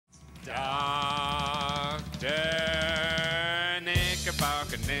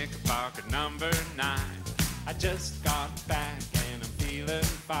just got back and I'm feeling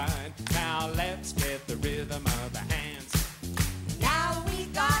fine. Now let's get the rhythm of the hands. Now we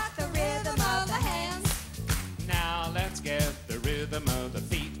got the rhythm of the hands. Now let's get the rhythm of the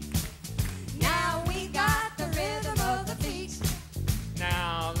feet. Now we got the rhythm of the feet.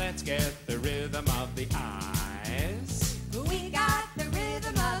 Now let's get the rhythm of the eyes. We got the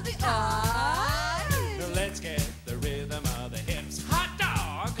rhythm of the eyes. Let's get the rhythm of the hips. Hot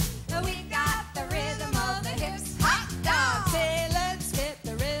dog! We got the rhythm of the hips. Hot dog! Say, let's get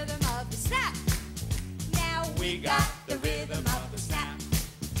the rhythm of the snap. Now We got the rhythm of the snap.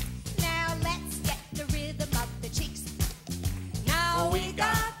 Now let's get the rhythm of the cheeks. Now we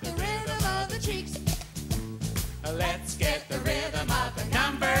got the rhythm of the cheeks. Let's get the rhythm of the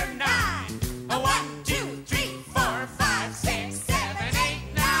number 9. 1, 2, 3, 4, 5, 6, 7, 8,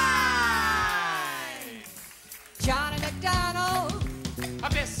 9. Johnny MacDonald, A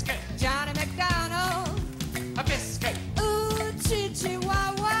biscuit, Johnny MacDonald. a biscuit, Ooh,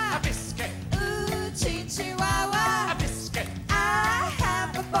 chee-chee-wah-wah. a biscuit, Ooh, chee-chee-wah-wah. a biscuit, I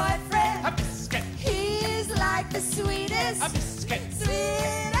have a boyfriend. a biscuit, He's like the sweetest. a biscuit,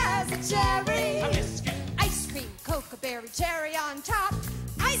 Sweet as a cherry. a biscuit. Ice cream, cocoa berry, cherry on top.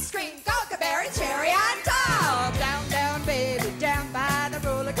 Ice cream, cocoa berry, cherry on top. Down, down, baby, down by the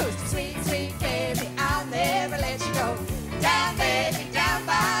roller coaster. Sweet, sweet baby, I'll never let you go. Down, baby, down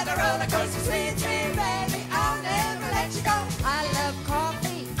by the roller coaster. Sweet, sweet baby, I'll never let you go. I love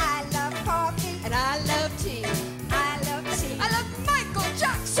coffee, and I love tea. I love tea. I love Michael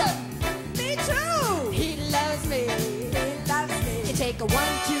Jackson. Me too. He loves me. He loves me. You take a 1,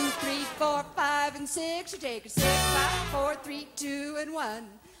 2, 3, 4, 5, and 6. You take a 6, 5, 4, 3, 2, and 1.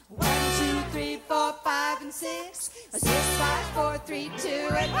 1, 2, 3, 4, 5, and 6. A 6, 5, 4, 3, 2,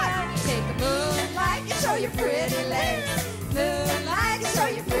 and 1. You take a moonlight, you show your pretty legs.